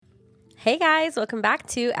Hey guys, welcome back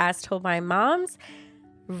to As Told by Moms.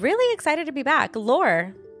 Really excited to be back.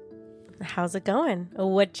 Lore, how's it going?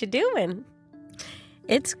 What you doing?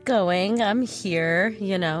 It's going. I'm here,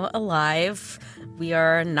 alive. We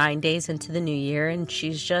are 9 days into the new year, and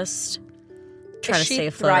she's just trying to stay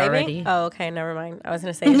afloat already. Oh, okay, never mind. I was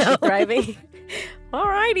going to say, is she thriving?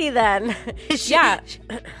 Alrighty then. Yeah,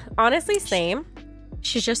 honestly, same.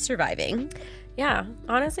 She's just surviving. Yeah,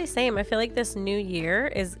 honestly, same. I feel like this new year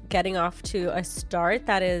is getting off to a start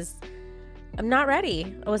that is, I'm not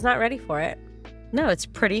ready. I was not ready for it. No, it's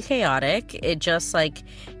pretty chaotic. It just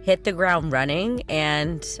hit the ground running,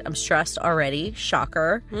 and I'm stressed already.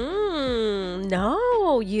 Shocker.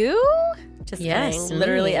 No, you? Just kidding.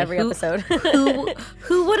 Literally every episode.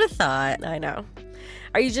 Who would have thought? I know.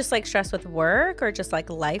 Are you just stressed with work or just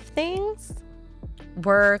life things?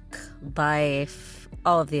 Work, life,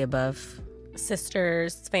 all of the above.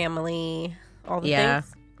 Sisters, family, all the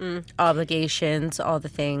things? Obligations, all the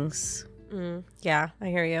things. Yeah, I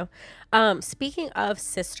hear you. Speaking of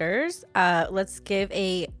sisters, let's give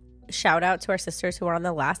a shout out to our sisters who were on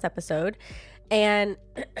the last episode. And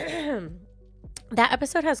that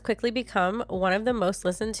episode has quickly become one of the most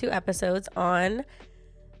listened to episodes on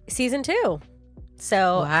season 2.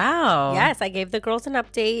 So, wow. Yes, I gave the girls an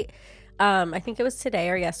update. I think it was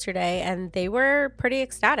today or yesterday, and they were pretty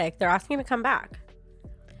ecstatic. They're asking to come back.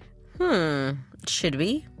 Should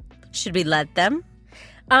we? Should we let them?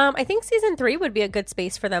 I think season 3 would be a good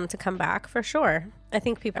space for them to come back for sure. I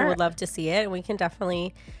think people would love to see it, and we can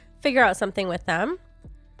definitely figure out something with them.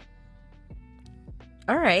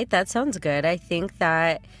 All right, that sounds good. I think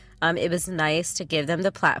that it was nice to give them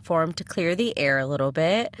the platform to clear the air a little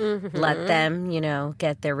bit, let them,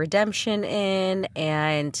 get their redemption in,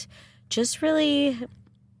 and just really,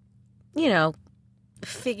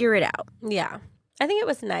 figure it out. Yeah, I think it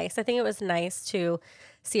was nice. I think it was nice to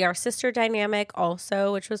see our sister dynamic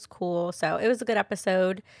also, which was cool. So it was a good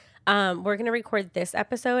episode. We're going to record this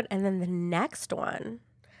episode, and then the next one's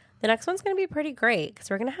going to be pretty great because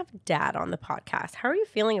we're going to have Dad on the podcast. How are you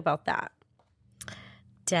feeling about that?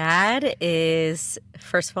 Dad is,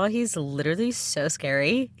 first of all, he's literally so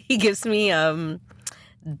scary. He gives me the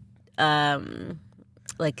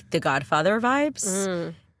Godfather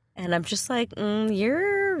vibes. And I'm just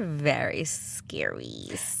you're very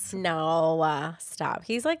scary. No, stop.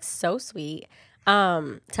 He's so sweet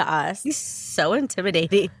to us. He's so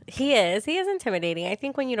intimidating. He is intimidating. I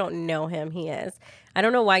think when you don't know him, he is. I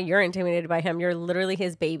don't know why you're intimidated by him. You're literally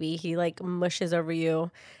his baby. He mushes over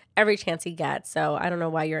you every chance he gets. So I don't know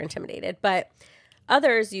why you're intimidated, but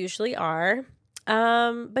others usually are.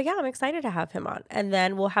 But yeah, I'm excited to have him on. And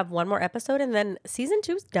then we'll have one more episode, and then season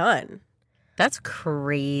 2's done. That's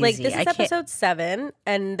crazy. This is episode 7,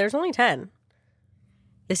 and there's only 10.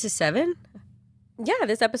 This is 7? Yeah,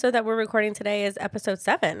 this episode that we're recording today is episode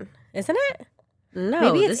 7, isn't it? No,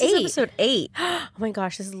 maybe it's this 8. is episode 8. Oh my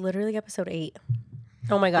gosh, this is literally episode 8.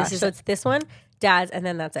 Oh my gosh. So it's this one, Dad's, and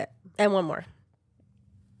then that's it. And one more.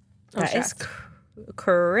 That is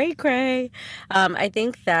cray. I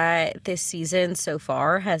think that this season so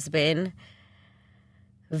far has been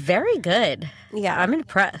very good. Yeah. I'm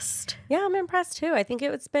impressed. Yeah, I'm impressed too. I think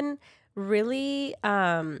it's been really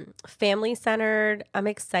family-centered. I'm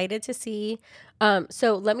excited to see.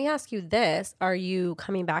 So let me ask you this. Are you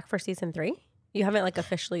coming back for season 3? You haven't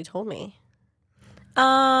officially told me.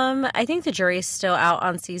 I think the jury's still out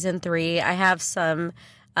on season 3. I have some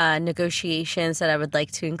negotiations that I would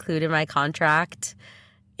like to include in my contract.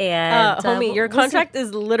 And homie, your contract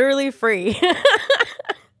is literally free.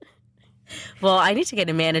 Well, I need to get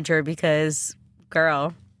a manager because,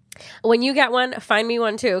 girl. When you get one, find me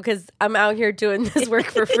one too, because I'm out here doing this work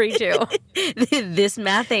for free too. This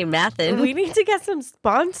math ain't mathin'. We need to get some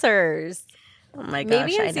sponsors. Oh my gosh.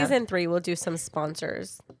 Maybe in season 3 we'll do some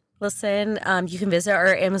sponsors. Listen, you can visit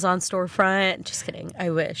our Amazon storefront. Just kidding.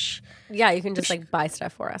 I wish. Yeah, you can just buy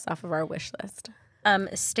stuff for us off of our wish list.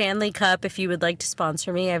 Stanley Cup, if you would like to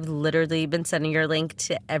sponsor me. I've literally been sending your link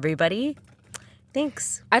to everybody.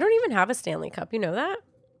 Thanks. I don't even have a Stanley Cup. You know that?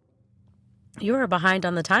 You are behind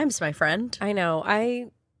on the times, my friend. I know.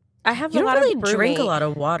 I have you a lot don't really of drink a lot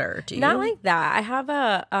of water, do you? Not like that. I have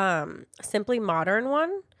a Simply Modern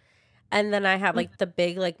one, and then I have the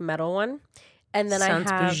big metal one, and then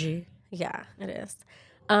Sounds I have bougie. Yeah, it is.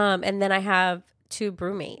 And then I have 2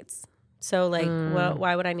 Brewmates. So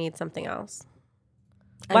why would I need something else?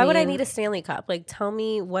 Why would I need a Stanley Cup? Tell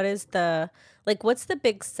me what is what's the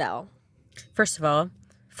big sell? First of all,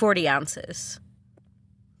 40 ounces.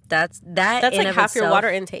 That's half your water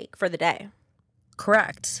intake for the day.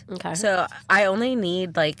 Correct. Okay. So I only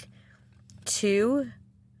need 2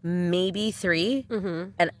 maybe 3,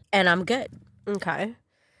 and I'm good. Okay.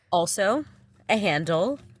 Also, a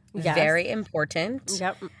handle, Yes. very important.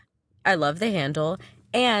 Yep. I love the handle,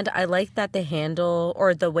 and I like that the handle,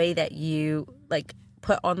 or the way that you like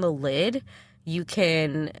put on the lid, you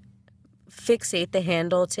can fixate the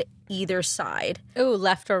handle to either side. Ooh,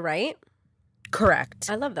 left or right? Correct.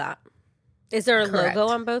 I love that. Is there a Correct.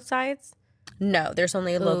 logo on both sides? No, there's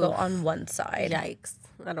only a logo Oof. on one side. Yikes.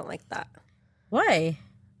 I don't like that. Why?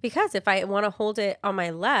 Because if I want to hold it on my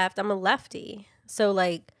left, I'm a lefty. So,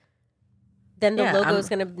 like, then the Yeah, logo is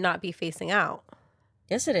going to not be facing out.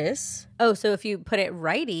 Yes, it is. Oh, so if you put it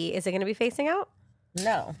righty, is it going to be facing out?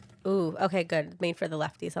 No. Ooh, okay, good. Made for the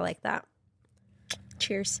lefties. I like that.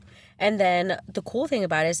 Cheers. And then the cool thing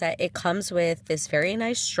about it is that it comes with this very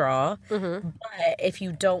nice straw. Mm-hmm. But if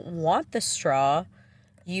you don't want the straw,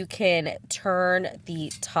 you can turn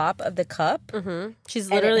the top of the cup. Mm-hmm. She's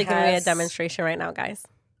And it literally giving me a has- demonstration right now, guys.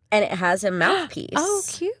 And it has a mouthpiece. Oh,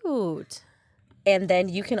 cute. And then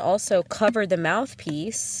you can also cover the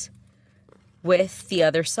mouthpiece with the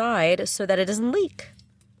other side so that it doesn't leak.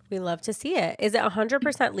 We love to see it. Is it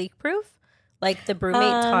 100% leak proof? Like the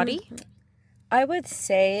Brewmate Toddy? I would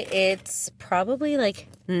say it's probably like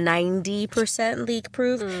 90% leak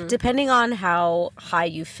proof, depending on how high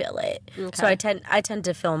you fill it. So I tend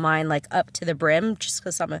to fill mine like up to the brim just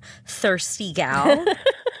because I'm a thirsty gal.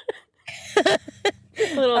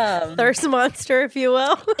 Little thirst monster, if you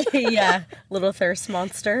will. Yeah, little thirst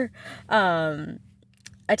monster.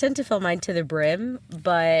 I tend to fill mine to the brim,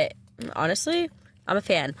 but honestly, I'm a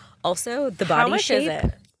fan. Also, the body How much shape. is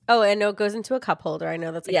it? Oh, I know it goes into a cup holder. I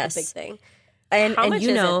know that's like Yes. a big thing. And How and much you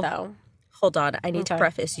is know, it though? hold on, I need to Okay.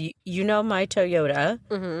 preface. You know my Toyota,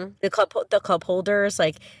 Mm-hmm. the cup holders,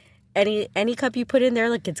 like any cup you put in there,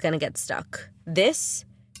 like it's gonna get stuck. This,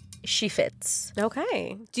 she fits.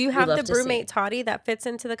 Okay. Do you have the love to see. Brewmate Toddy that fits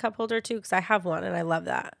into the cup holder too? Because I have one and I love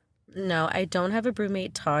that. No, I don't have a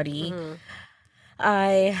Brewmate Toddy. Mm-hmm.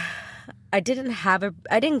 I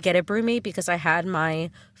didn't get a Brewmate because I had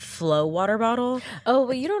my Flow water bottle. Oh,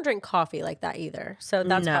 but you don't drink coffee like that either. So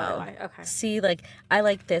that's No. probably why. Okay. See, like I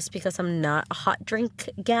like this because I'm not a hot drink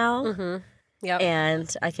gal, Mm-hmm. Yep.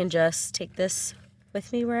 and I can just take this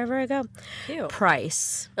with me wherever I go. Cute.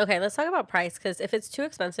 Price. Okay, let's talk about price because if it's too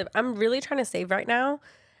expensive, I'm really trying to save right now.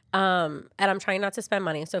 And I'm trying not to spend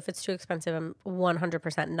money. So if it's too expensive, I'm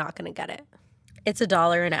 100% not going to get it. It's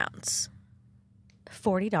 $1 an ounce.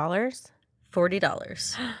 $40?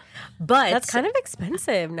 $40. But That's kind of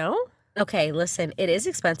expensive, no? okay, listen, it is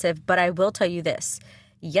expensive, but I will tell you this.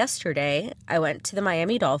 Yesterday, I went to the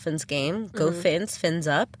Miami Dolphins game. Go Fins, Fins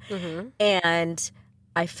up. And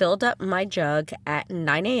I filled up my jug at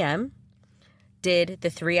 9 a.m., did the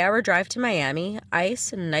 3-hour drive to Miami,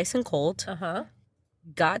 ice, nice and cold. Uh-huh.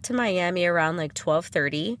 Got to Miami around like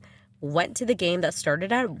 12:30, went to the game that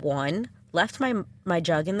started at 1, left my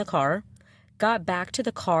jug in the car, got back to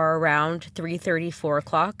the car around 3:30, 4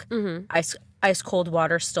 o'clock. Ice cold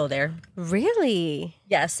water still there. Really?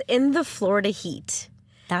 Yes, in the Florida heat.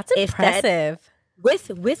 That's If that- impressive.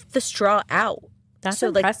 With the straw out. That's so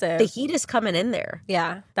impressive. like the heat is coming in there.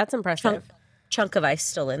 Yeah, that's impressive. Chunk of ice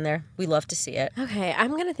still in there. We love to see it. Okay,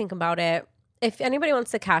 I'm going to think about it. If anybody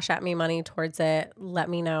wants to cash at me money towards it, let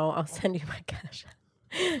me know. I'll send you my cash.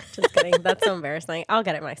 Just kidding. That's so embarrassing. I'll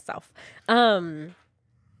get it myself.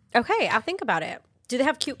 Okay, I'll think about it. Do they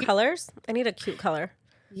have cute colors? I need a cute color.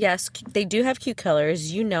 Yes, they do have cute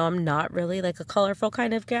colors. You know, I'm not really like a colorful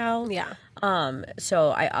kind of gal. Yeah,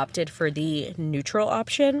 So I opted for the neutral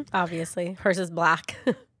option. obviously. Hers is black.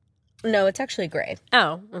 No, it's actually gray.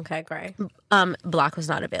 Oh, okay, gray. Black was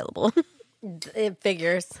not available. It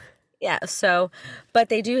figures. Yeah, so, but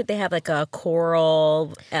they have like a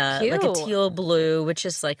coral, like a Cute. teal blue, which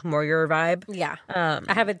is like more your vibe. Yeah. I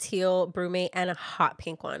have a teal Brewmate and a hot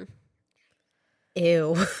pink one.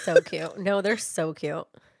 Ew. So cute. No, they're so cute.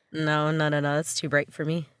 No, that's too bright for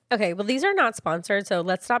me. Okay, well, these are not sponsored, so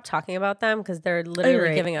let's stop talking about them because they're literally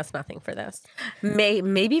right. giving us nothing for this.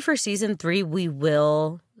 Maybe for season 3, we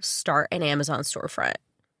will start an Amazon storefront.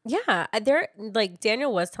 Yeah, they're like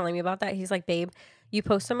Daniel was telling me about that. He's like, babe, you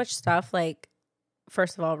post so much stuff. Like,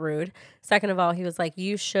 first of all, rude. Second of all, he was like,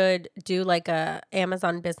 you should do like a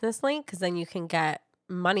Amazon business link because then you can get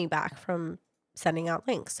money back from sending out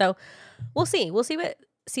links. So we'll see. We'll see what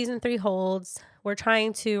season 3 holds. We're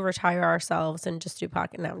trying to retire ourselves and just do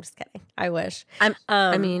podcast. No, I'm just kidding. I wish.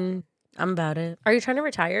 I mean, I'm about it. Are you trying to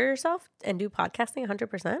retire yourself and do podcasting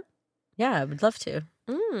 100%? Yeah, I would love to.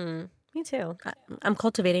 Me too. I'm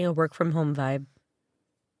cultivating a work from home vibe.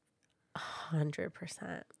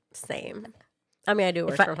 100%. Same. I mean, I do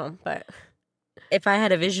work from home, but If I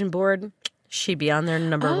had a vision board, She'd be on there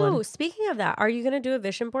number one. Speaking of that, are you going to do a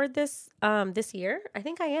vision board this year? I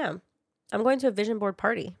think I am. I'm going to a vision board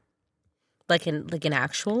party. Like an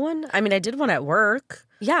actual one? I mean, I did one at work.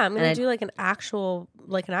 Yeah, I'm going to do like an actual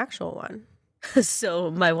one.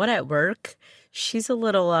 So my one at work, she's a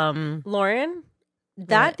little Lauren,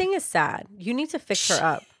 that thing is sad. You need to fix her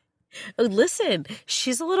up. Listen,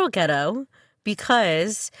 she's a little ghetto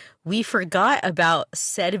because we forgot about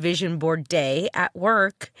said vision board day at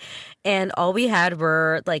work, and all we had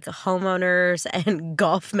were like homeowners and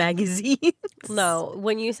golf magazines. No,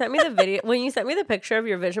 when you sent me the picture of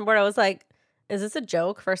your vision board, I was like, is this a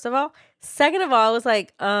joke, first of all? Second of all, I was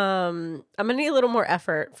like, I'm going to need a little more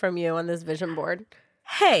effort from you on this vision board.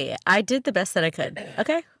 Hey, I did the best that I could,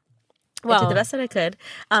 okay? Well, I did the best that I could.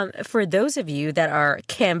 For those of you that are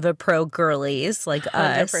Canva Pro girlies like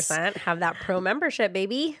 100% us, have that pro membership,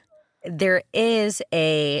 baby. there is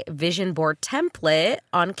a vision board template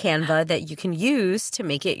on Canva that you can use to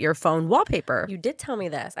make it your phone wallpaper. You did tell me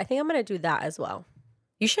this. I think I'm going to do that as well.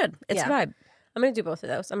 You should. It's a vibe. I'm going to do both of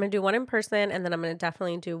those. I'm going to do one in person, and then I'm going to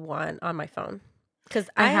definitely do one on my phone. Because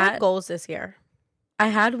I had goals this year. I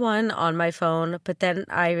had one on my phone, but then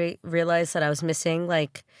I realized that I was missing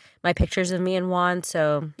like my pictures of me and Juan,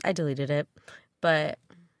 so I deleted it. But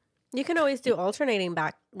you can always do alternating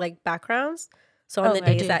backgrounds. So on the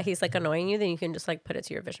days that he's like annoying you, then you can just like put it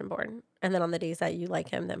to your vision board. And then on the days that you like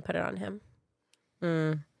him, then put it on him.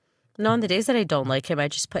 No, on the days that I don't like him, I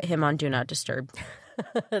just put him on Do Not Disturb.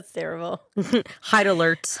 That's terrible. Hide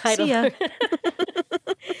alerts. See ya.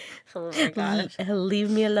 Oh my gosh. Leave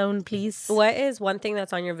me alone, please. What is one thing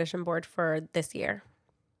that's on your vision board for this year?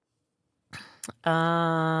 Like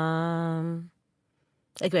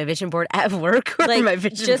my vision board at work or like my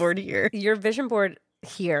vision board here? Your vision board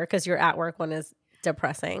here, because your at work one is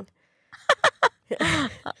depressing. I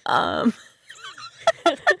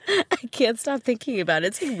can't stop thinking about it.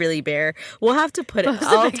 It's like really bare. We'll have to put it.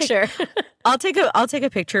 I'll take a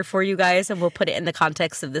picture for you guys, and we'll put it in the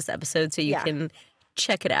context of this episode so you can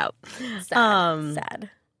check it out. Sad.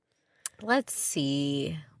 Let's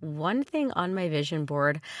see. One thing on my vision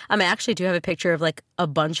board. I actually do have a picture of like a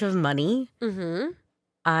bunch of money. Mm-hmm.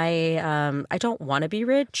 I don't want to be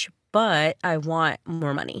rich, but I want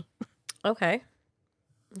more money. Okay.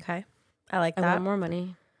 I like that. I want more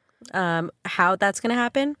money. How that's going to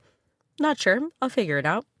happen? Not sure. I'll figure it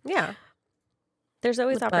out. Yeah. There's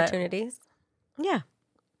always opportunities. Yeah.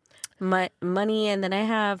 My money, and then I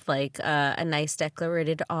have like a nice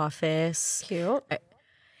decorated office. Cute.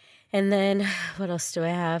 And then what else do I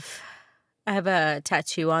have? I have a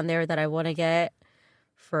tattoo on there that I want to get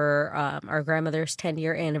for our grandmother's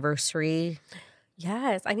 10-year anniversary.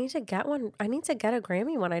 Yes, I need to get one. I need to get a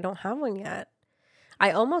Grammy one. I don't have one yet.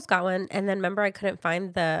 I almost got one, and then remember I couldn't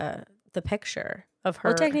find the picture of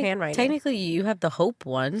her handwriting. Technically, you have the Hope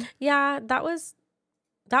one. Yeah, that was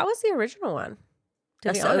the original one.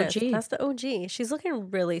 That's the OG. That's the OG. She's looking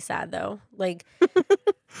really sad though. Like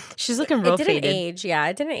she's looking real faded. It didn't age. Yeah,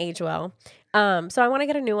 it didn't age well. So I want to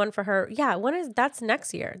get a new one for her. Yeah, that's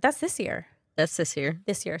next year. That's this year. That's this year.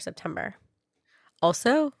 This year, September.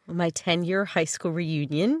 Also, my 10-year high school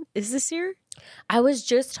reunion is this year. I was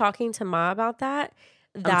just talking to Ma about that.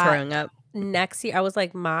 I'm throwing up. Next year, I was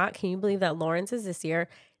like, Ma, can you believe that Lawrence is this year?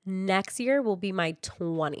 Next year will be my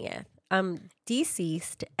 20th. I'm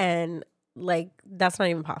deceased, and like that's not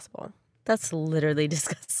even possible. That's literally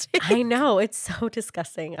disgusting. I know, it's so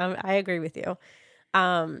disgusting. I agree with you.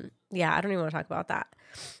 Yeah, I don't even want to talk about that.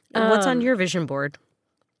 What's on your vision board?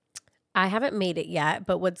 I haven't made it yet,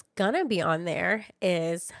 but what's gonna be on there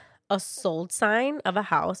is a sold sign of a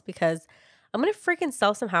house, because I'm gonna freaking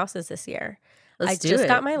sell some houses this year. I just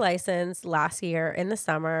got my license last year in the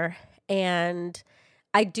summer, and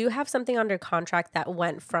I do have something under contract that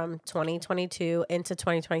went from 2022 into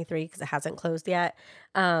 2023 because it hasn't closed yet.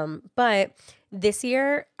 But this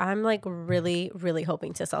year, I'm like really, really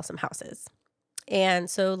hoping to sell some houses. And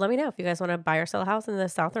so let me know if you guys want to buy or sell a house in the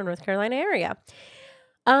South or North Carolina area.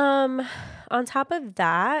 On top of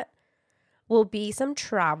that will be some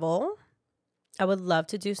travel. I would love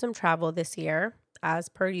to do some travel this year, as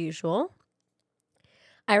per usual.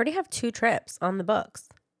 I already have 2 trips on the books.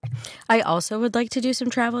 I also would like to do some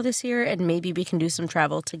travel this year, and maybe we can do some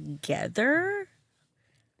travel together.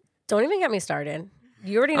 Don't even get me started.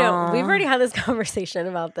 You already know. We've already had this conversation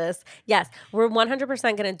about this. Yes, we're 100%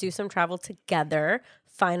 going to do some travel together,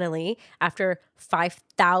 finally, after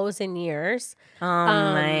 5,000 years. Oh,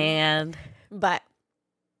 man. But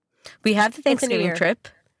we have the Thanksgiving trip.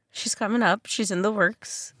 She's coming up. She's in the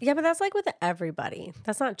works. Yeah, but that's like with everybody.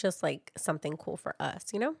 That's not just like something cool for us,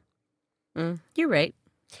 you know? You're right.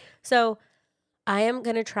 So I am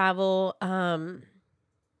going to travel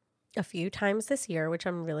a few times this year, which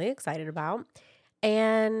I'm really excited about,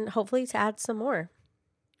 and hopefully to add some more.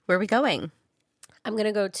 Where are we going? I'm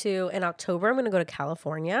going to go in October, I'm going to go to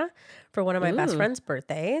California for one of my best Ooh, friend's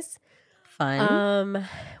birthdays. fun.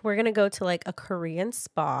 We're going to go to like a Korean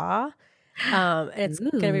spa. And it's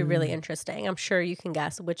going to be really Ooh. interesting. I'm sure you can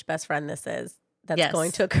guess which best friend this is that's going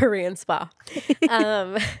Yes. to a Korean spa.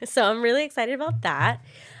 So I'm really excited about that.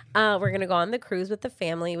 We're going to go on the cruise with the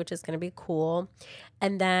family, which is going to be cool.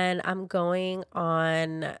 And then I'm going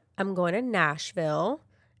to Nashville,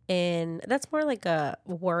 and that's more like a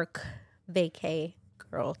work vacay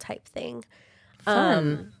girl type thing.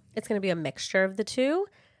 Fun. It's going to be a mixture of the two.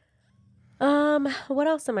 What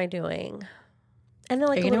else am I doing? And then Are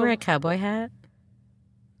like you a going to wear little a cowboy hat?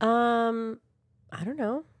 I don't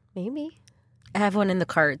know, maybe. I have one in the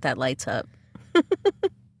cart that lights up.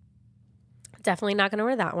 Definitely not going to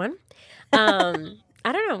wear that one.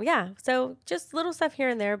 I don't know. Yeah. So just little stuff here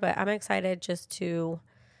and there, but I'm excited just to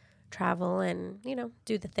travel and,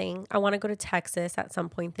 do the thing. I want to go to Texas at some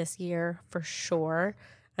point this year for sure.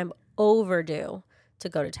 I'm overdue to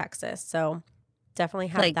go to Texas. So definitely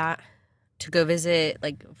have Like that. to go visit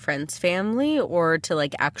like friends, family, or to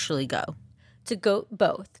like actually go? To go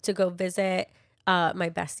both. To go visit my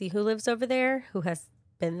bestie who lives over there, who has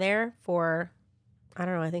been there for, I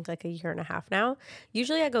don't know, I think like a year and a half now.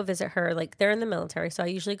 Usually I go visit her, like they're in the military. So I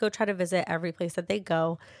usually go try to visit every place that they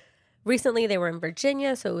go. Recently they were in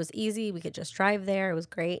Virginia, so it was easy. We could just drive there. It was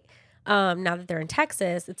great. Now that they're in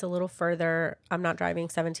Texas, it's a little further. I'm not driving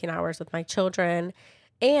 17 hours with my children,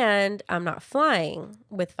 and I'm not flying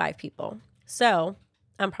with 5 people. So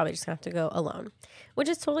I'm probably just gonna have to go alone, which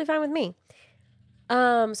is totally fine with me.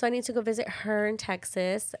 So I need to go visit her in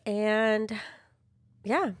Texas and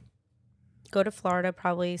yeah, go to Florida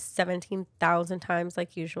probably 17,000 times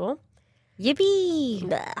like usual. Yippee!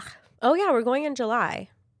 Blah. Oh yeah, we're going in July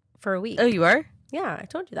for a week. Oh, you are? Yeah, I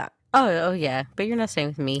told you that. Oh yeah. But you're not staying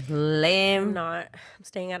with me. I'm Lame. not. I'm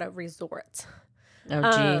staying at a resort.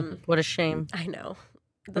 Oh, gee. What a shame. I know.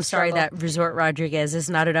 The I'm sorry struggle. that Resort Rodriguez is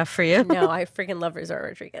not enough for you. No, I freaking love Resort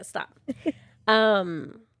Rodriguez. Stop.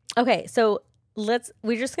 Okay, so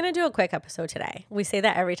we're just gonna do a quick episode today. We say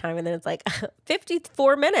that every time and then it's like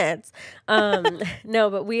 54 minutes. No,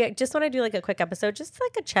 but we just want to do like a quick episode, just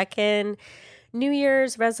like a check-in, New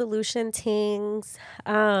Year's resolution things.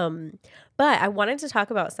 But I wanted to talk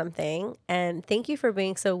about something, and thank you for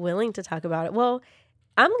being so willing to talk about it. Well,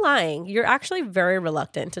 I'm lying. You're actually very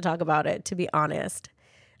reluctant to talk about it, to be honest.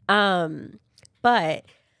 But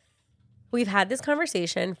we've had this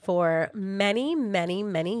conversation for many, many,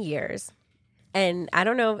 many years. And I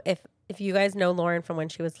don't know if you guys know Lauren from when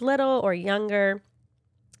she was little or younger.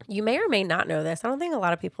 You may or may not know this. I don't think a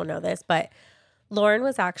lot of people know this, but Lauren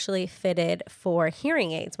was actually fitted for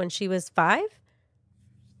hearing aids when she was 5.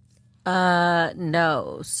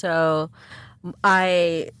 No. So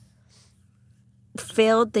I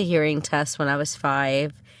failed the hearing test when I was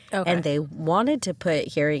 5, Okay. and they wanted to put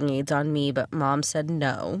hearing aids on me, but mom said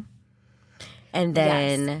no. And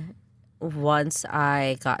then once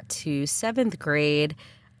I got to 7th grade,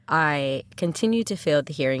 I continued to fail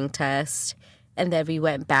the hearing test. And then we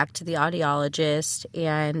went back to the audiologist,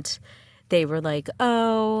 and they were like,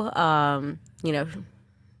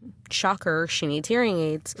 shocker, she needs hearing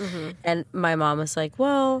aids. And my mom was like,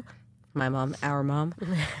 well, our mom,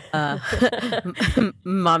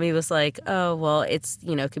 mommy was like, oh, well, it's,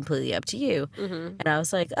 completely up to you. And I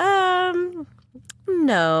was like,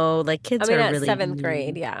 no, like kids are at really 7th mean.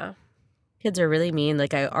 grade, yeah. Kids are really mean.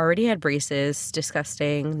 Like I already had braces.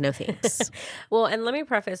 Disgusting. No thanks. Well, and let me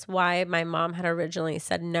preface why my mom had originally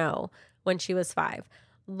said no when she was 5.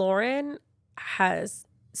 Lauren has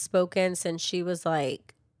spoken since she was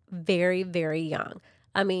like very, very young.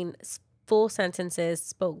 I mean, full sentences,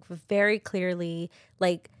 spoke very clearly,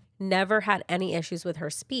 like never had any issues with her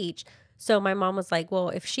speech. So my mom was like, well,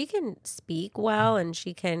 if she can speak well and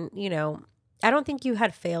she can, I don't think you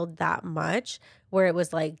had failed that much where it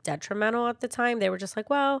was like detrimental at the time. They were just like,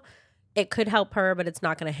 well, it could help her, but it's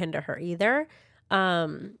not going to hinder her either.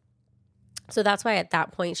 So that's why at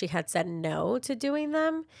that point she had said no to doing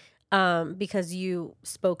them, because you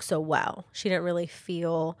spoke so well. She didn't really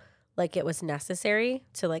feel like it was necessary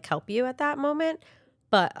to like help you at that moment.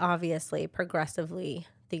 But obviously, progressively,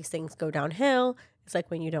 these things go downhill. It's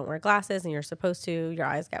like when you don't wear glasses and you're supposed to, your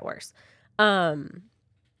eyes get worse.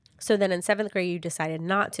 So then in 7th grade, you decided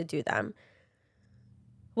not to do them.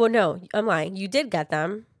 Well, no, I'm lying. You did get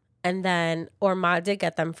them. And then, or Ma did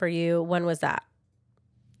get them for you. When was that?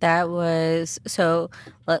 That was, so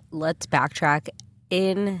let's backtrack.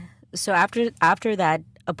 So after that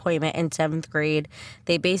appointment in 7th grade,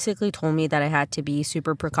 they basically told me that I had to be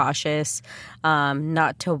super precautious,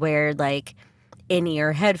 not to wear like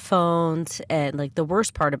in-ear headphones. And like the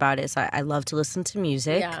worst part about it is I love to listen to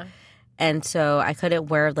music. Yeah. And so I couldn't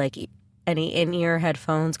wear like any in-ear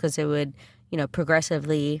headphones because it would,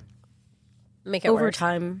 progressively Make it over worse.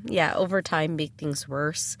 time make things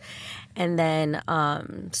worse. And then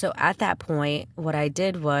so at that point what I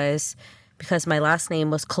did was, because my last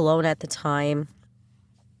name was Cologne at the time,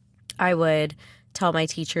 I would tell my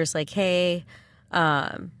teachers like, hey,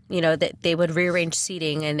 that they would rearrange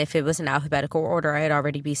seating, and if it was in alphabetical order, I'd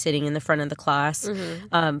already be sitting in the front of the class.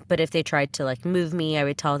 But if they tried to like move me, I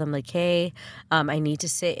would tell them like, hey, I need to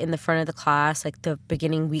sit in the front of the class like the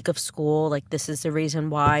beginning week of school, like this is the reason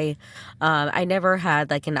why. I never had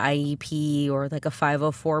like an IEP or like a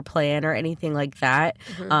 504 plan or anything like that.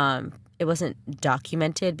 It wasn't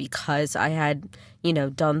documented because I had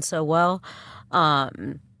done so well.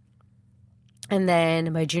 And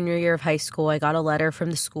then my junior year of high school, I got a letter from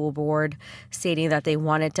the school board stating that they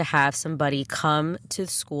wanted to have somebody come to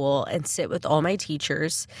the school and sit with all my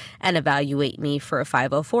teachers and evaluate me for a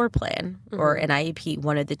 504 plan or an IEP,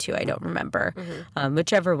 one of the two, I don't remember,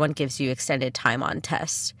 whichever one gives you extended time on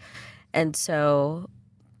test. And so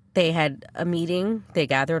they had a meeting. They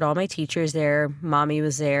gathered all my teachers there. Mommy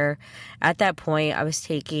was there. At that point, I was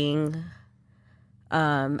taking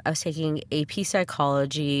AP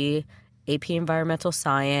psychology, AP environmental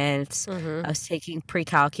science. I was taking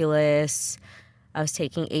pre-calculus. I was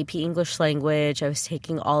taking AP English language. I was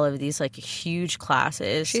taking all of these like huge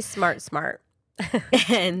classes. She's smart.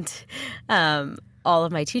 And all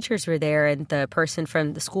of my teachers were there, and the person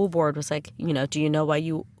from the school board was like, do you know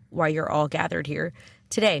why you're all gathered here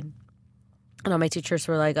today? And all my teachers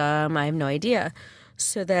were like, I have no idea.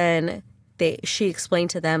 So then she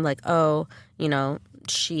explained to them like, oh,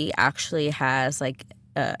 she actually has like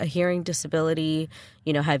a hearing disability.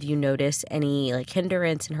 Have you noticed any like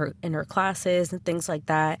hindrance in her classes and things like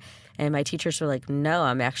that? And my teachers were like, no,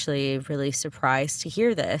 I'm actually really surprised to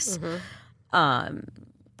hear this.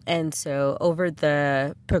 And so over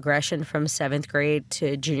the progression from 7th grade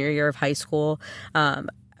to junior year of high school,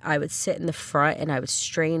 I would sit in the front and I would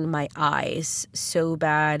strain my eyes so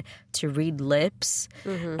bad to read lips.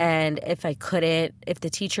 And if the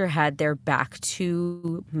teacher had their back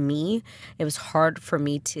to me, it was hard for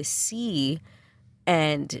me to see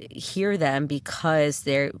and hear them because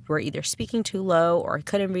they were either speaking too low or I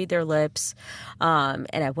couldn't read their lips. And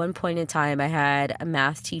at one point in time, I had a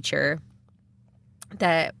math teacher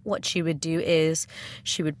that what she would do is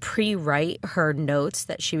she would pre-write her notes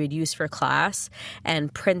that she would use for class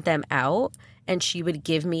and print them out, and she would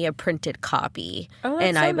give me a printed copy. Oh,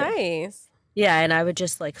 that's so nice. Yeah, and I would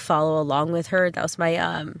just like follow along with her. That was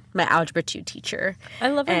my my algebra 2 teacher. I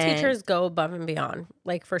love when teachers go above and beyond,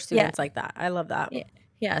 like for students like that. I love that.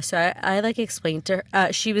 Yeah, so I like explained to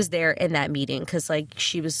her. She was there in that meeting because like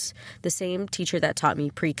she was the same teacher that taught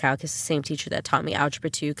me pre-calc is the same teacher that taught me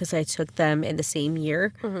algebra 2 because I took them in the same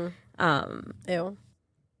year. Ew.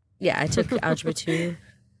 Yeah, I took algebra 2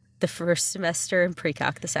 the first semester and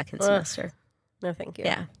pre-calc the second semester. No, thank you.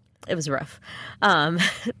 Yeah, it was rough.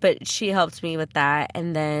 But she helped me with that.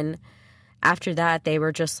 And then after that, they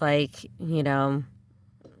were just like, no,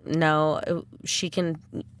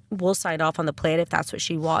 we'll sign off on the plan if that's what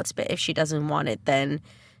she wants. But if she doesn't want it, then,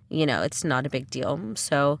 it's not a big deal.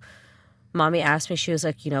 So Mommy asked me, she was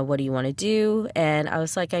like, what do you want to do? And I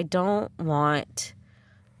was like, I don't want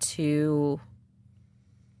to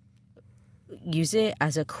use it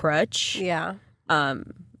as a crutch. Yeah.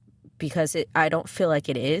 Because I don't feel like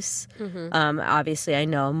it is. Obviously, I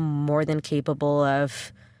know I'm more than capable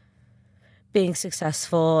of being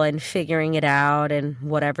successful and figuring it out and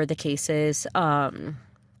whatever the case is.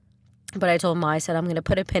 But I told Ma, I said, I'm going to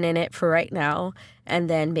put a pin in it for right now, and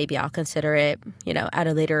then maybe I'll consider it, at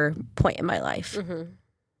a later point in my life.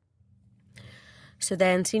 So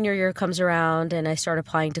then senior year comes around, and I start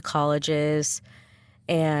applying to colleges.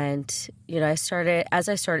 And, as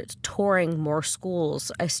I started touring more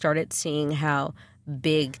schools, I started seeing how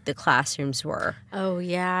big the classrooms were. Oh,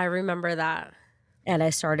 yeah, I remember that. And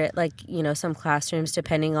I started, some classrooms,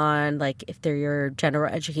 depending on, if they're your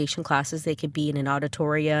general education classes, they could be in an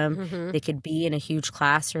auditorium. They could be in a huge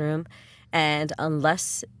classroom. And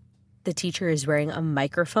unless the teacher is wearing a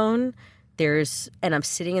microphone, and I'm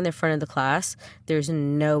sitting in the front of the class, there's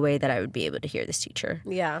no way that I would be able to hear this teacher.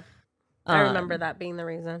 Yeah. I remember that being the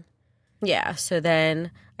reason. Yeah. So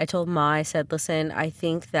then I told Ma, I said, listen, I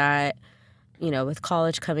think that, with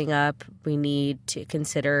college coming up, we need to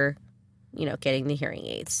consider, getting the hearing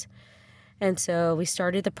aids. And so we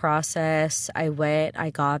started the process. I went, I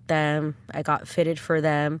got them, I got fitted for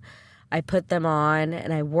them. I put them on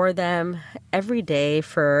and I wore them every day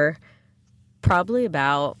for probably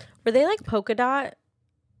about Were they like polka dot?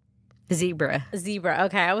 zebra. Zebra.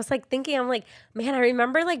 Okay. I was like thinking, I'm like, man, I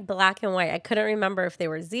remember like black and white. I couldn't remember if they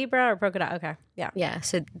were zebra or polka dot. Okay. Yeah. Yeah,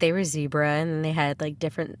 so they were zebra and they had like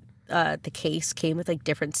different the case came with like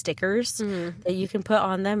different stickers that you can put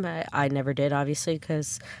on them. I never did, obviously,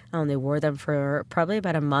 because I only wore them for probably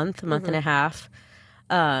about a month and a half.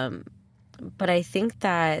 But I think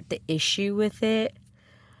that the issue with it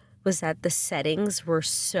was that the settings were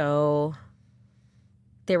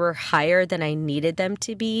they were higher than I needed them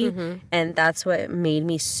to be. And that's what made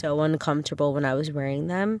me so uncomfortable when I was wearing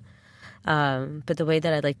them. But the way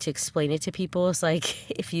that I like to explain it to people is like,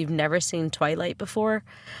 if you've never seen Twilight before,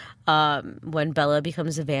 when Bella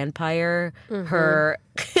becomes a vampire, her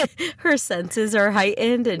her senses are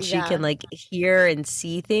heightened and she can like hear and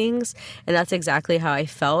see things, and that's exactly how I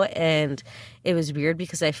felt. And it was weird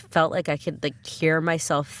because I felt like I could like hear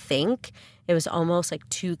myself think. It was almost like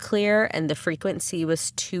too clear and the frequency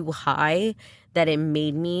was too high that it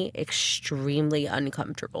made me extremely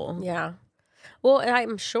uncomfortable. Yeah. Well, and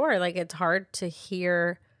I'm sure like it's hard to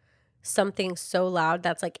hear something so loud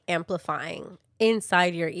that's like amplifying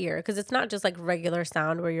inside your ear, because it's not just like regular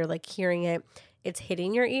sound where you're like hearing it, it's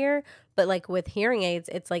hitting your ear, but like with hearing aids,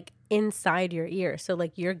 it's like inside your ear. So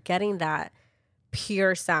like you're getting that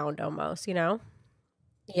pure sound almost, you know?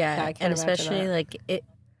 Yeah, I can't and imagine especially that. like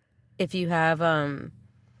if you have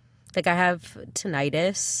like I have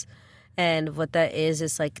tinnitus, and what that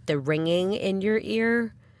is like the ringing in your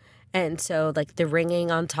ear. And so like the ringing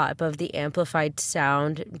on top of the amplified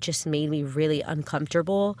sound just made me really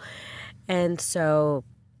uncomfortable. And so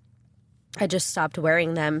I just stopped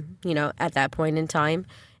wearing them, at that point in time,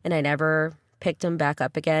 and I never picked them back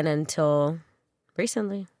up again until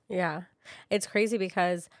recently. Yeah. It's crazy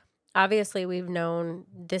because obviously we've known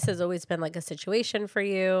this has always been like a situation for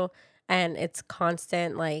you, and it's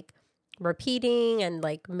constant like repeating and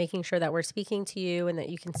like making sure that we're speaking to you and that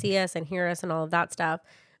you can see us and hear us and all of that stuff.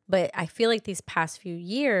 But I feel like these past few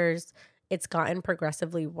years, it's gotten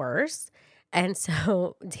progressively worse. And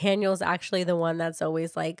so Daniel's actually the one that's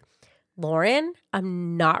always like, Lauren,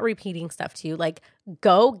 I'm not repeating stuff to you. Like,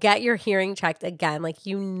 go get your hearing checked again. Like,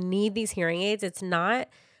 you need these hearing aids. It's not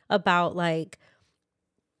about like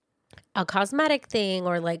a cosmetic thing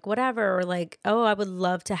or like whatever, or like, oh, I would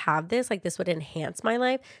love to have this. Like, this would enhance my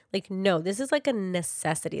life. Like, no, this is like a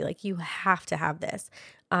necessity. Like, you have to have this.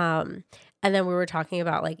 And then we were talking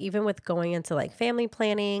about like, even with going into like family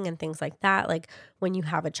planning and things like that, like when you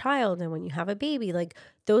have a child and when you have a baby, like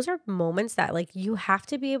those are moments that like you have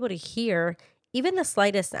to be able to hear even the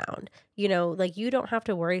slightest sound, like you don't have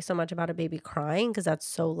to worry so much about a baby crying because that's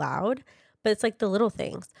so loud, but it's like the little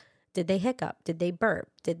things. Did they hiccup? Did they burp?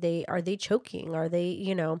 Are they choking? Are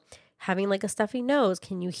they, having like a stuffy nose?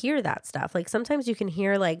 Can you hear that stuff? Like sometimes you can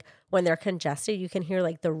hear like when they're congested, you can hear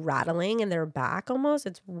like the rattling in their back almost.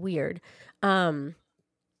 It's weird. But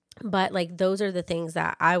like those are the things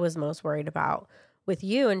that I was most worried about with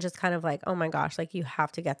you, and just kind of like, oh my gosh, like you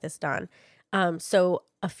have to get this done. So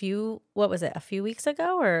what was it? A few weeks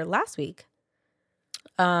ago or last week?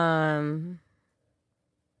 Like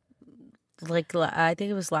I think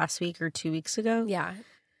it was last week or 2 weeks ago. Yeah.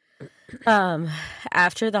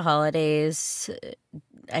 After the holidays,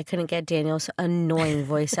 I couldn't get Daniel's annoying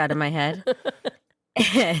voice out of my head.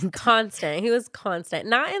 And Constant. He was constant.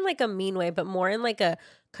 Not in like a mean way, but more in like a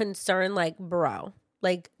concern, like, bro,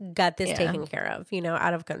 like got this taken care of,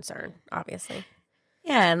 out of concern, obviously.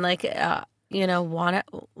 Yeah, and like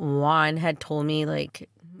Juan had told me like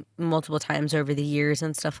multiple times over the years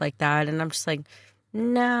and stuff like that, and I'm just like,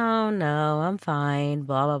 no, I'm fine,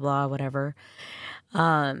 blah blah blah, whatever.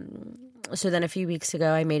 So then a few weeks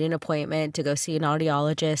ago, I made an appointment to go see an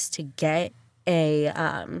audiologist to get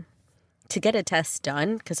a test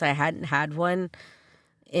done, because I hadn't had one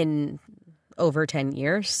in over 10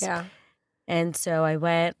 years. Yeah. And so I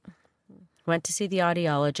went to see the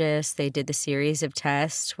audiologist. They did the series of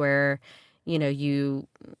tests where, you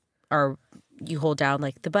hold down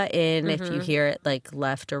like the button if you hear it like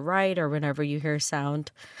left or right, or whenever you hear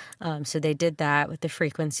sound. So they did that with the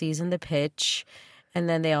frequencies and the pitch. And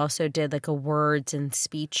then they also did like a words and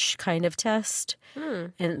speech kind of test.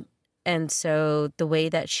 And so the way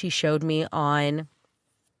that she showed me on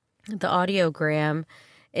the audiogram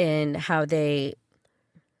and how they,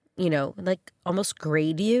 like almost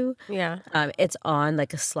grade you. Yeah. It's on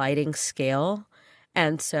like a sliding scale.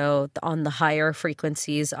 And so on the higher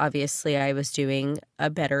frequencies, obviously I was doing a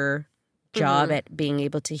better job at being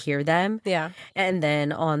able to hear them. Yeah. And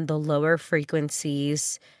then on the lower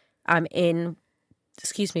frequencies, I'm in,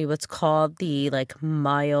 what's called the like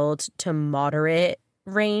mild to moderate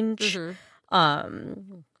range.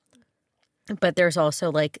 Um, but there's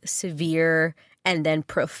also like severe and then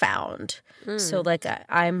profound. So like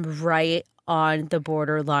I'm right on the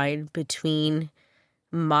borderline between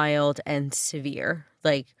mild and severe,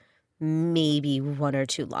 like maybe one or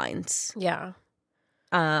two lines. Yeah.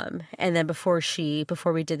 And then before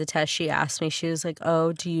we did the test, she asked me, she was like,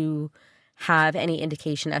 "Oh, do you have any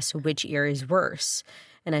indication as to which ear is worse?"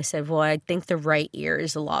 And I said, "Well, I think the right ear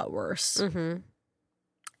is a lot worse."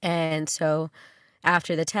 And so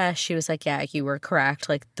after the test, she was like, "Yeah, you were correct.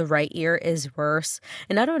 Like the right ear is worse."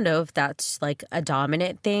 And I don't know if that's like a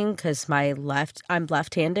dominant thing because I'm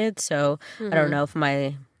left-handed. So I don't know if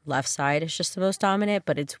my left side is just the most dominant,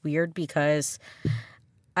 but it's weird because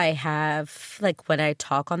I have, like, when I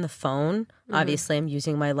talk on the phone, obviously I'm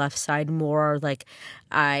using my left side more. Like,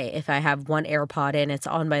 if I have one AirPod in, it's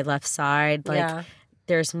on my left side. Like,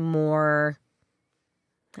 there's more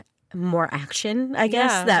action, I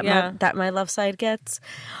guess, that my left side gets.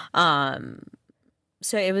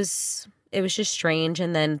 So it was just strange.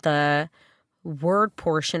 And then the word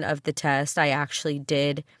portion of the test, I actually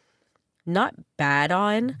did not bad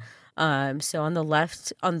on. So on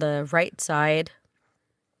the right side,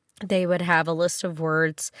 they would have a list of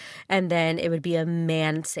words, and then it would be a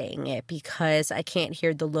man saying it because I can't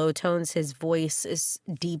hear the low tones. His voice is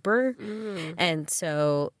deeper, and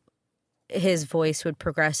so his voice would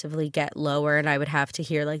progressively get lower, and I would have to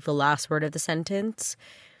hear like the last word of the sentence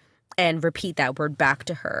and repeat that word back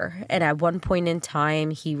to her. And at one point in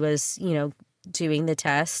time, he was, doing the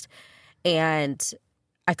test, and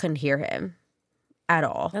I couldn't hear him at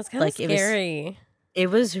all. That's kind of scary. It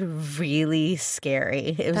was really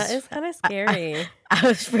scary. That is kind of scary. I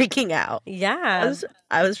was freaking out. Yeah.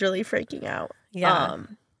 I was really freaking out. Yeah.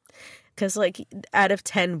 Because like out of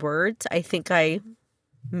 10 words, I think I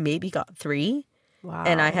maybe got 3. Wow.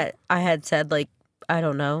 And I had said like, I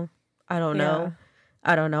don't know.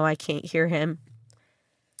 I can't hear him.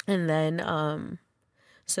 And then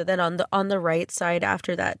so then on the right side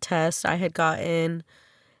after that test, I had gotten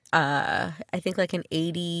I think like an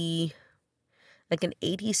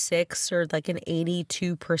 86 or like an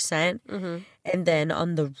 82%. And then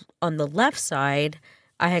on the left side,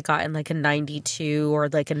 I had gotten like a 92 or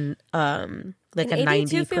like a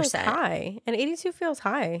 90%. Feels high. And 82 feels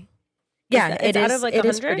high. Yeah, it's out of like 100? It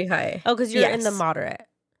is pretty high. Oh, because you're in the moderate.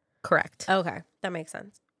 Correct. Okay, that makes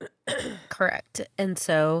sense. Correct. And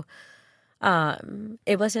so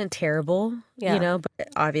it wasn't terrible, but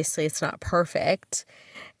obviously it's not perfect.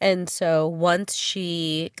 And so once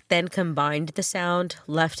she then combined the sound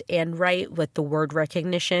left and right with the word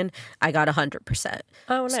recognition, I got 100%.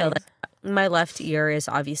 Oh, nice. So my left ear is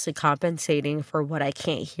obviously compensating for what I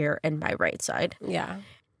can't hear in my right side. Yeah.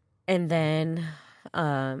 And then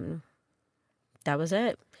that was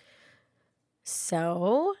it.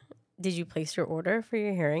 So did you place your order for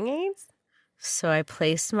your hearing aids? So I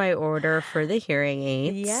placed my order for the hearing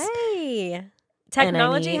aids. Yay.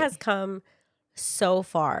 Technology has come so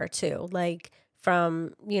far too. Like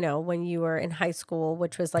from, when you were in high school,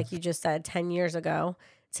 which was like you just said 10 years ago,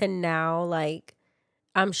 to now, like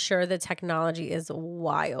I'm sure the technology is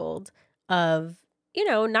wild of,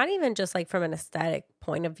 not even just like from an aesthetic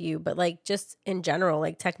point of view, but like just in general,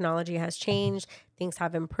 like technology has changed, things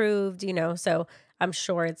have improved, so I'm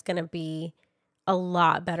sure it's going to be a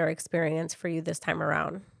lot better experience for you this time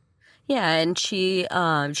around. Yeah, and she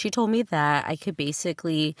told me that I could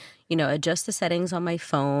basically, adjust the settings on my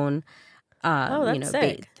phone,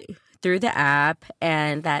 sick. Through the app,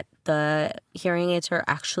 and that the hearing aids are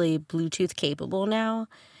actually Bluetooth capable now.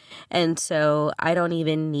 And so I don't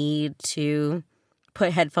even need to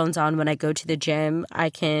put headphones on when I go to the gym. I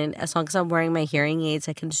can, as long as I'm wearing my hearing aids,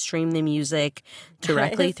 I can stream the music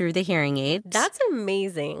directly through the hearing aids. That's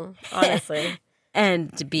amazing, honestly.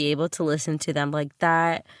 And to be able to listen to them like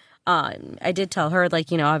that. I did tell her,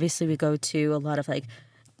 like, obviously we go to a lot of like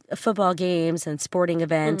football games and sporting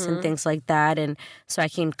events and things like that. And so I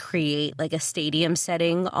can create like a stadium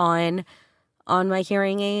setting on my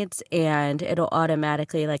hearing aids, and it'll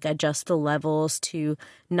automatically like adjust the levels to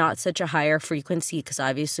not such a higher frequency, because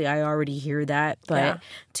obviously I already hear that, but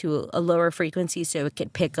to a lower frequency so it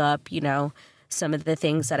could pick up, some of the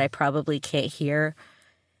things that I probably can't hear.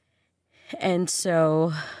 And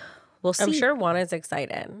so we'll see. I'm sure Juan is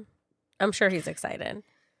excited. I'm sure he's excited.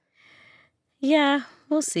 Yeah,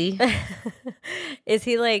 we'll see. Is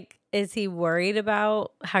he worried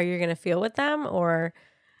about how you're going to feel with them, or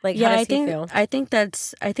Like, how Yeah, does he feel? I think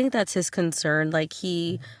that's his concern. Like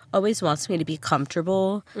he always wants me to be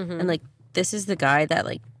comfortable, and like this is the guy that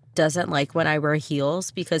like doesn't like when I wear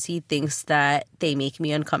heels because he thinks that they make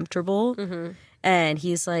me uncomfortable. And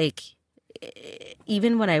he's like,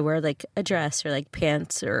 even when I wear like a dress or like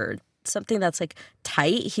pants or something that's like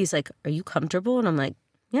tight, he's like, "Are you comfortable?" And I'm like,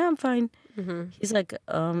 "Yeah, I'm fine." He's like,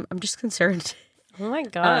 I'm just concerned." Oh my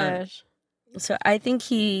gosh. So I think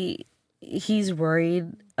he's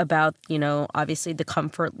worried about, you know, obviously the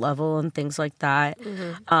comfort level and things like that.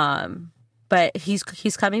 But he's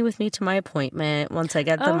coming with me to my appointment once I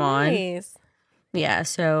get Oh, them on. nice. Yeah,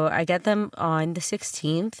 so I get them on the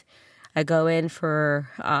 16th. I go in for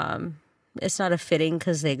it's not a fitting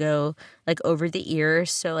because they go like over the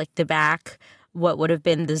ears, so like the back, what would have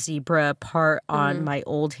been the zebra part on my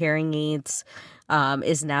old hearing aids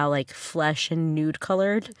is now like flesh and nude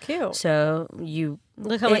colored. Cute. So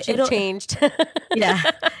Look how much you've it'll changed. yeah,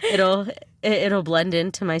 it'll blend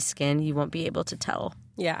into my skin. You won't be able to tell.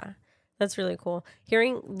 Yeah, that's really cool.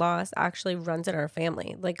 Hearing loss actually runs in our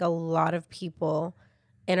family. Like a lot of people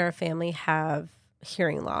in our family have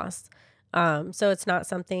hearing loss. So it's not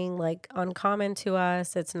something like uncommon to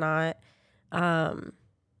us. It's not.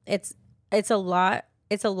 It's it's a lot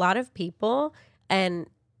of people, and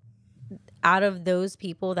out of those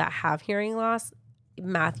people that have hearing loss,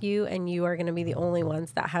 Matthew and you are going to be the only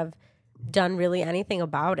ones that have done really anything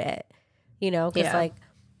about it. You know, because Yeah. like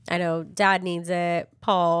I know Dad needs it,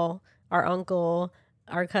 Paul, our uncle,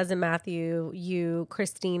 our cousin Matthew, you,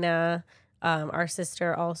 Christina, our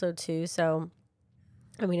sister also too. So,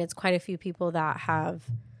 I mean, it's quite a few people that have,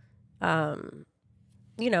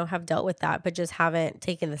 have dealt with that, but just haven't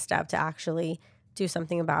taken the step to actually do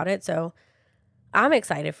something about it. So, I'm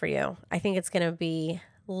excited for you. I think it's going to be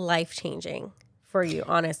life changing for you.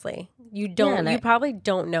 Honestly, you probably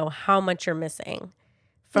don't know how much you're missing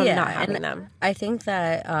from not having them. I think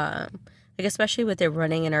that, like, especially with it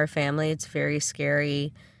running in our family, it's very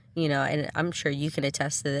scary, you know, and I'm sure you can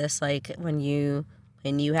attest to this. Like when you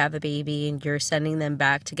have a baby and you're sending them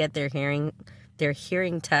back to get their hearing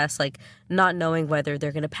test, like not knowing whether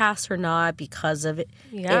they're going to pass or not because of it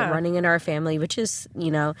running in our family, which is, you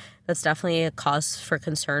know, that's definitely a cause for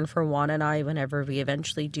concern for Juan and I whenever we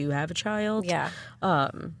eventually do have a child. Yeah.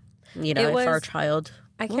 You know, if our child,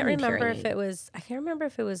 I can't remember if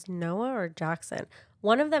it was Noah or Jackson.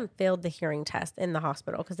 One of them failed the hearing test in the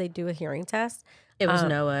hospital because they do a hearing test. It was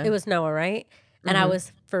Noah. It was Noah, right? And I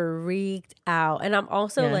was freaked out. And I'm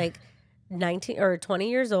also like 19 or 20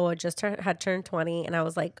 years old, just had turned 20, and I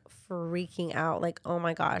was like freaking out. Like, oh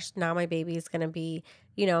my gosh, now my baby is going to be,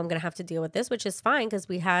 I'm going to have to deal with this, which is fine because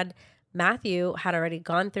Matthew had already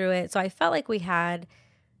gone through it. So I felt like we had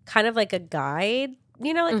kind of like a guide, a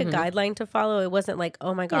guideline to follow. It wasn't like,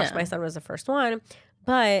 oh my gosh, my son was the first one.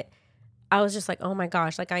 But I was just like, oh my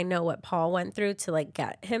gosh, like I know what Paul went through to like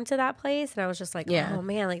get him to that place. And I was just like, oh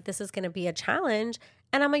man, like this is going to be a challenge.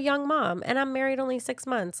 And I'm a young mom and I'm married only 6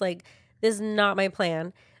 months. Like this is not my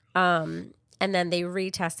plan. And then they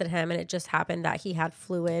retested him and it just happened that he had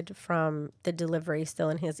fluid from the delivery still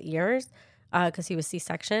in his ears because he was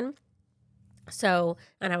C-section. So,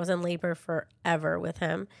 and I was in labor forever with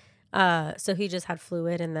him. So he just had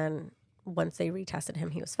fluid, and then once they retested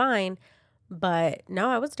him, he was fine. But no,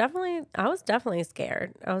 I was definitely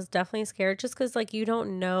scared. I was definitely scared just because like you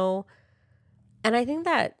don't know. And I think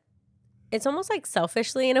that it's almost like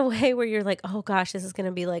selfishly in a way where you're like, oh gosh, this is going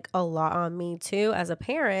to be like a lot on me too as a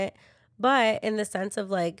parent. But in the sense of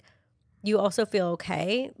like, you also feel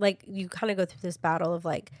okay. Like you kind of go through this battle of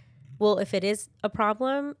like, well, if it is a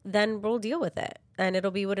problem, then we'll deal with it and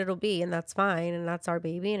it'll be what it'll be. And that's fine. And that's our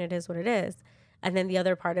baby and it is what it is. And then the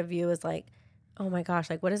other part of you is like, oh my gosh,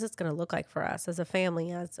 like what is this going to look like for us as a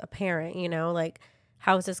family, as a parent, like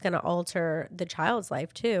how is this going to alter the child's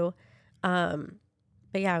life too?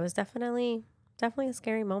 But yeah, it was definitely a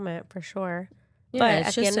scary moment for sure. Yeah, but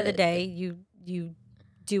at the end of the day, you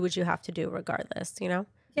do what you have to do regardless, Yeah,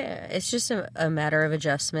 it's just a matter of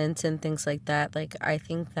adjustments and things like that. Like I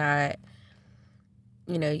think that,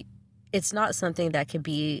 it's not something that could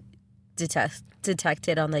be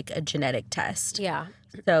detected on like a genetic test. Yeah.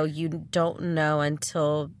 So you don't know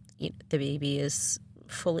until the baby is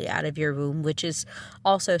fully out of your womb, which is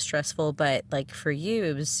also stressful. But like for you,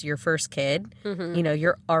 it was your first kid. Mm-hmm.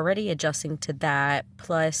 You're already adjusting to that.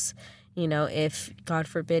 Plus, if God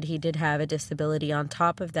forbid he did have a disability on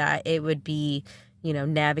top of that, it would be,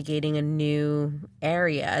 navigating a new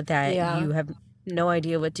area that you have no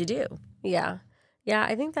idea what to do. Yeah. Yeah,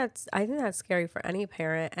 I think that's scary for any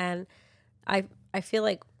parent. And I feel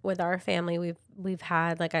like with our family we've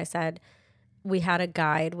had, like I said, we had a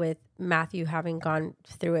guide with Matthew having gone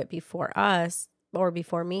through it before us or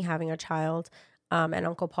before me having a child, and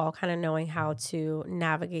Uncle Paul kind of knowing how to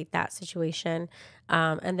navigate that situation.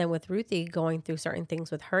 And then with Ruthie going through certain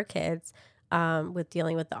things with her kids, with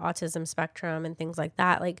dealing with the autism spectrum and things like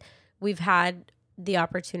that. Like, we've had the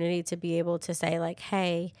opportunity to be able to say, like,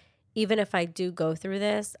 hey, even if I do go through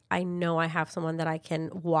this, I know I have someone that I can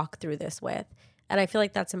walk through this with. And I feel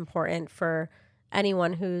like that's important for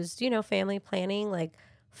anyone who's, family planning. Like,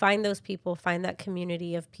 find those people, find that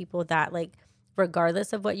community of people that, like,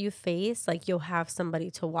 regardless of what you face, like, you'll have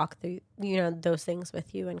somebody to walk through, those things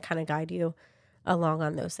with you and kind of guide you along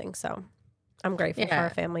on those things. So I'm grateful for our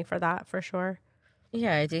family for that, for sure.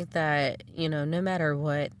 Yeah, I think that, no matter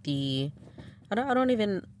what I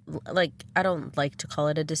don't like to call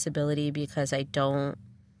it a disability because I don't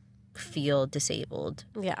feel disabled.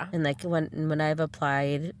 Yeah. And like when I've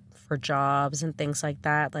applied for jobs and things like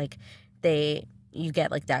that, like you get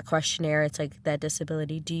like that questionnaire. It's like, that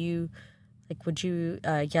disability, do you, like, would you,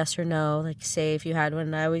 yes or no, like, say if you had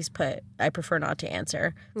one. I always put, I prefer not to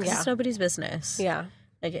answer because it's nobody's business. Yeah.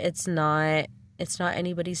 Like, it's not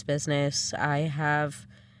anybody's business. I have,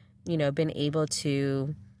 been able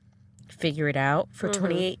to figure it out for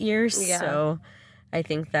 28 years. Yeah. So I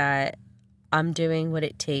think that I'm doing what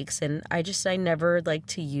it takes, and I never like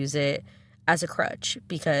to use it as a crutch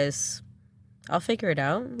because I'll figure it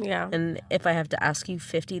out. Yeah. And if I have to ask you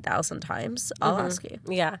 50,000 times, I'll ask you.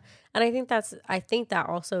 Yeah. And I think that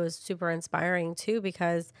also is super inspiring too,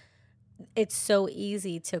 because it's so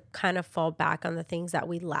easy to kind of fall back on the things that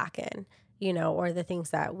we lack in, or the things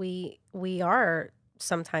that we are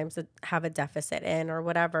sometimes have a deficit in or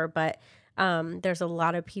whatever. But there's a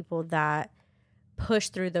lot of people that push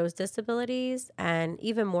through those disabilities, and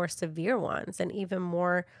even more severe ones and even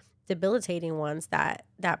more debilitating ones that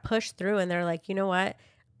push through, and they're like, you know what?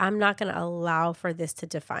 I'm not going to allow for this to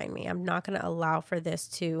define me. I'm not going to allow for this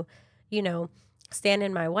to, stand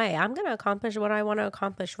in my way. I'm going to accomplish what I want to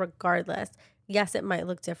accomplish regardless. Yes, it might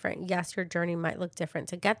look different. Yes, your journey might look different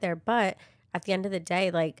to get there. But at the end of the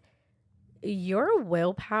day, like, your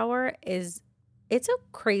willpower it's a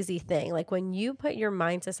crazy thing. Like, when you put your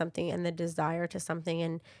mind to something and the desire to something,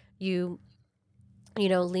 and you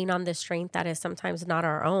lean on the strength that is sometimes not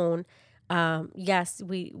our own. Yes,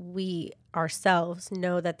 we ourselves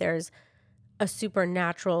know that there's a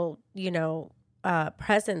supernatural,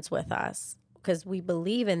 presence with us because we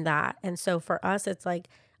believe in that. And so for us, it's like,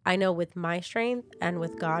 I know with my strength and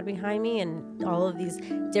with God behind me and all of these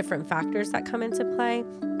different factors that come into play,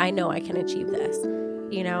 I know I can achieve this,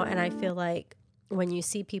 and I feel like when you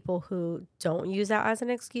see people who don't use that as an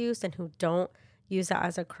excuse and who don't use that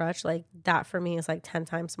as a crutch, like, that for me is like 10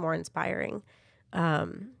 times more inspiring,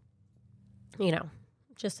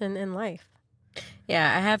 just in life.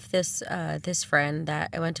 Yeah, I have this friend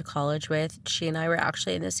that I went to college with. She and I were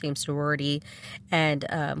actually in the same sorority, and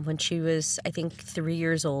when she was, I think, 3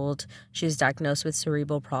 years old, she was diagnosed with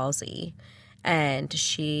cerebral palsy, and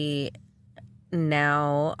she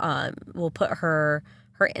now will put her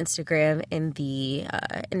Instagram in the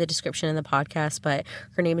description in the podcast. But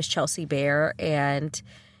her name is Chelsea Bear, and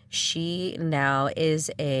she now is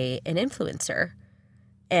an influencer,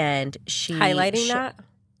 and she highlighting that.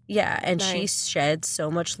 Yeah, and Nice. she sheds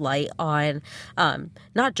so much light on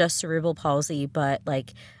not just cerebral palsy, but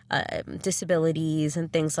like disabilities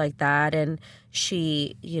and things like that. And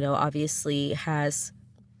she, obviously has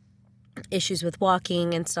issues with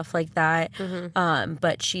walking and stuff like that.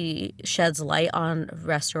 But she sheds light on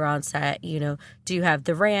restaurants that, do have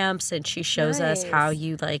the ramps, and she shows us how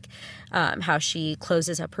you like, how she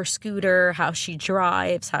closes up her scooter, how she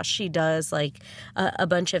drives, how she does like a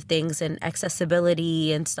bunch of things and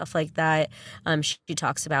accessibility and stuff like that. She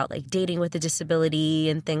talks about like dating with a disability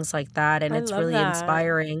and things like that. And it's really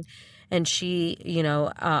inspiring. And she,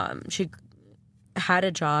 she had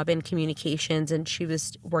a job in communications, and she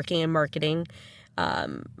was working in marketing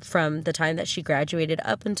from the time that she graduated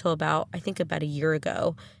up until about a year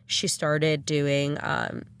ago. She started doing,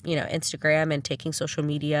 Instagram and taking social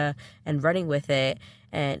media and running with it.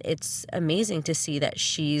 And it's amazing to see that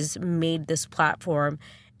she's made this platform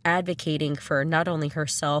advocating for not only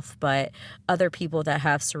herself, but other people that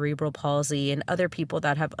have cerebral palsy and other people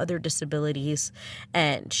that have other disabilities.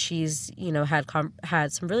 And she's,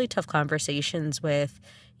 had some really tough conversations with,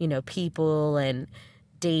 people and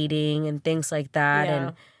dating and things like that.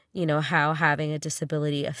 Yeah. And, how having a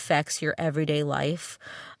disability affects your everyday life.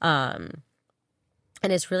 And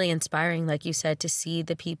it's really inspiring, like you said, to see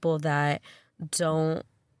the people that don't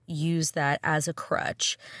use that as a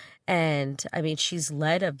crutch. And I mean, she's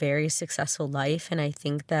led a very successful life. And I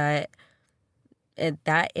think that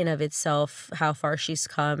that in of itself, how far she's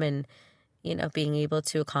come, and being able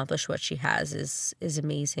to accomplish what she has is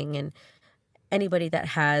amazing. And anybody that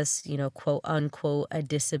has, quote unquote, a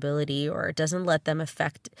disability, or doesn't let it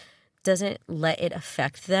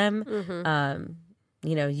affect them,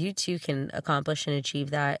 you too can accomplish and achieve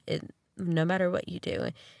that no matter what you do.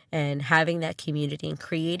 And having that community and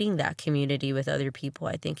creating that community with other people,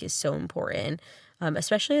 I think, is so important,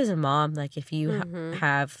 especially as a mom. Like, if you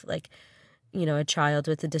have, like, a child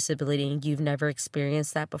with a disability and you've never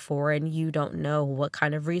experienced that before, and you don't know what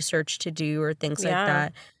kind of research to do or things like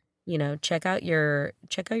that, check out your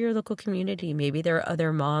local community. Maybe there are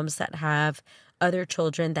other moms that have other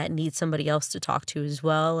children that need somebody else to talk to as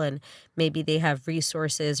well, and maybe they have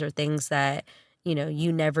resources or things that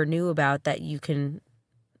you never knew about that you can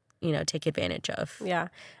take advantage of. Yeah,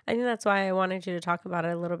 I think that's why I wanted you to talk about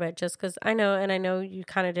it a little bit, just because I know you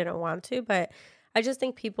kind of didn't want to, but I just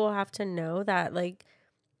think people have to know that, like,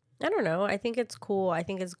 I don't know, I think it's cool. I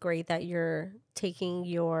think it's great that you're taking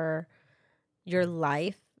your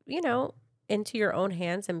life, into your own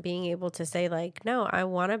hands, and being able to say, like, no, I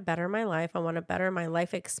want to better my life. I want to better my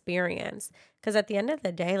life experience. Because at the end of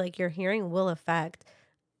the day, like, your hearing will affect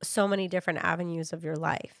so many different avenues of your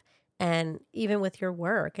life. And even with your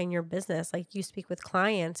work and your business, like, you speak with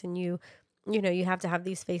clients, and you have to have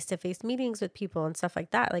these face-to-face meetings with people and stuff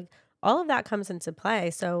like that. Like, all of that comes into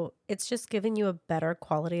play. So it's just giving you a better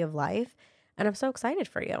quality of life. And I'm so excited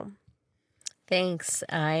for you. Thanks.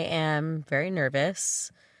 I am very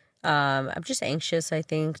nervous. I'm just anxious, I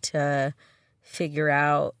think, to figure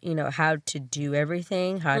out, how to do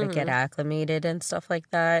everything, how to get acclimated and stuff like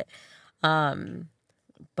that.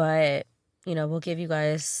 But, we'll give you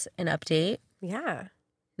guys an update. Yeah.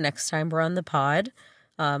 Next time we're on the pod.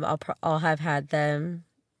 I'll have had them,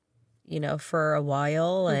 for a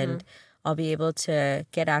while, and I'll be able to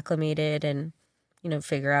get acclimated and,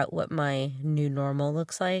 figure out what my new normal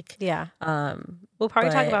looks like. Yeah. We'll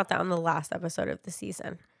probably talk about that on the last episode of the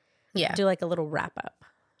season. Yeah. Do like a little wrap up.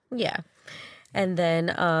 Yeah. And then,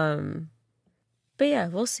 but yeah,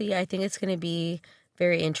 we'll see. I think it's going to be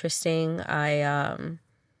very interesting. I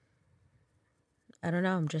don't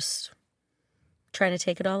know. I'm just trying to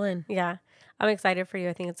take it all in. Yeah. I'm excited for you.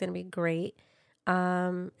 I think it's going to be great.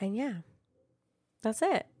 And yeah, that's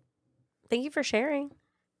it. Thank you for sharing.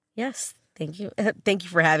 Yes. Thank you. Thank you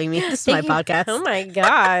for having me. This is my podcast. Oh my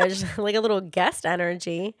gosh. Like a little guest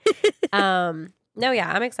energy. No,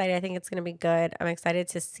 yeah, I'm excited. I think it's going to be good. I'm excited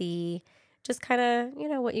to see just kind of,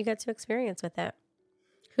 what you get to experience with it.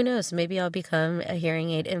 Who knows? Maybe I'll become a hearing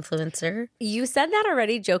aid influencer. You said that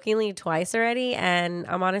already, jokingly, twice already, and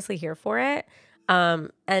I'm honestly here for it.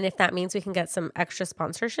 And if that means we can get some extra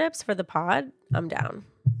sponsorships for the pod, I'm down.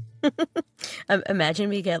 Imagine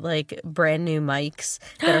we get like brand new mics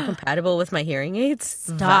that are compatible with my hearing aids.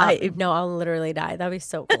 Stop. Vibe. No, I'll literally die. That'd be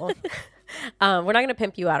so cool. We're not going to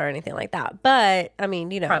pimp you out or anything like that. But I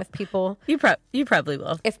mean, if people, you probably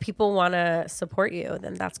will. If people want to support you,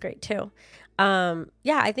 then that's great too.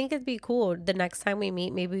 Yeah, I think it'd be cool. The next time we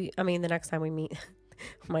meet, the next time we meet,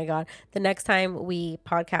 oh my God, the next time we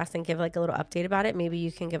podcast and give like a little update about it, maybe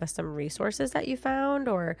you can give us some resources that you found,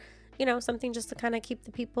 or, something just to kind of keep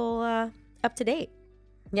the people up to date.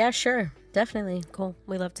 Yeah, sure. Definitely. Cool.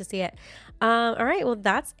 We love to see it. All right. Well,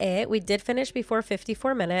 that's it. We did finish before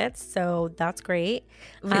 54 minutes. So that's great.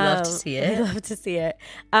 We love to see it. We love to see it.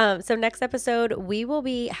 So next episode, we will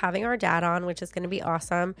be having our dad on, which is going to be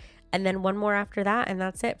awesome. And then one more after that. And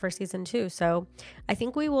that's it for season 2. So I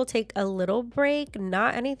think we will take a little break,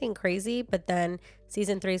 not anything crazy, but then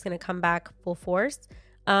season 3 is going to come back full force.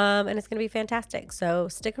 And it's going to be fantastic. So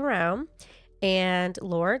stick around. And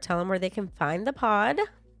Laura, tell them where they can find the pod.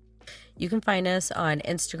 You can find us on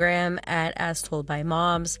Instagram at As Told by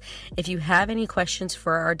Moms. If you have any questions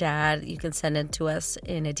for our dad, you can send it to us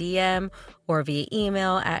in a DM or via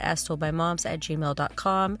email at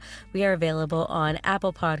astoldbymoms@gmail.com. We are available on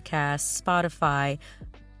Apple Podcasts, Spotify,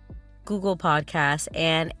 Google Podcasts,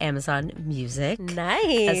 and Amazon Music.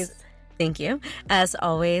 Nice. Thank you. As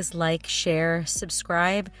always, like, share,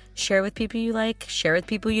 subscribe, share with people you like, share with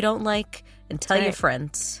people you don't like, and tell your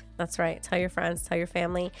friends. That's right. Tell your friends, tell your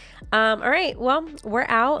family. All right. Well, we're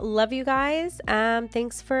out. Love you guys.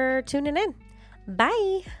 Thanks for tuning in.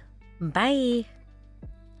 Bye. Bye.